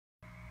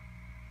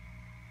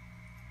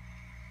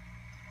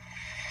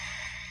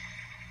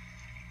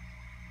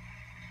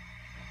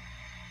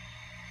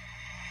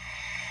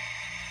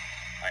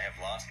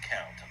lost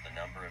count of the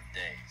number of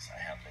days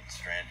I have been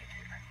stranded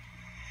here.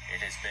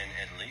 It has been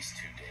at least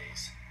 2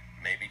 days,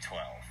 maybe 12.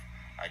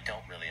 I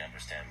don't really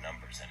understand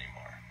numbers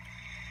anymore.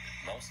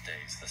 Most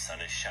days the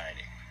sun is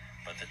shining,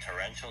 but the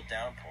torrential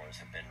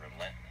downpours have been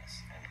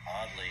relentless and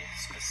oddly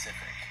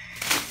specific.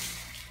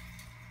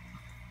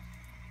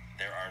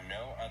 There are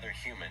no other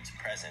humans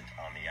present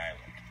on the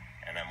island,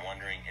 and I'm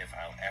wondering if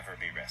I'll ever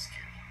be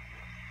rescued.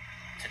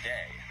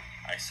 Today,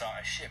 I saw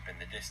a ship in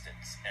the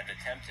distance and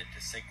attempted to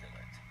signal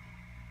it.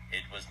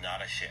 It was not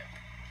a ship.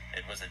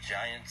 It was a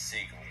giant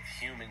seagull with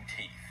human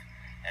teeth,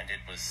 and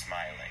it was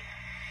smiling.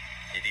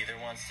 It either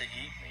wants to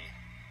eat me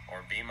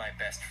or be my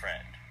best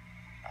friend.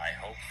 I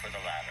hope for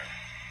the latter.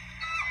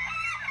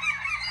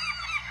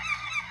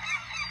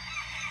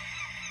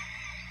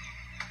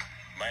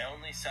 My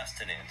only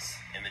sustenance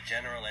in the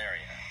general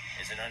area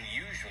is an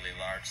unusually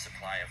large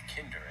supply of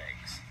Kinder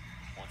eggs.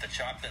 With a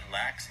chocolate that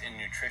lacks in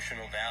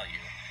nutritional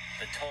value,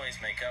 the toys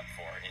make up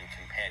for in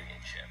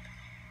companionship.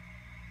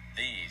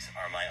 These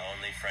are my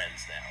only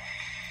friends now.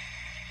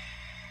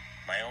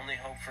 My only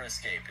hope for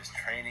escape is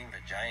training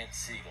the giant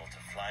seagull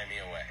to fly me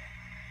away.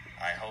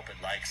 I hope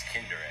it likes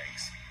Kinder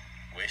eggs.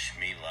 Wish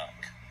me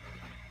luck.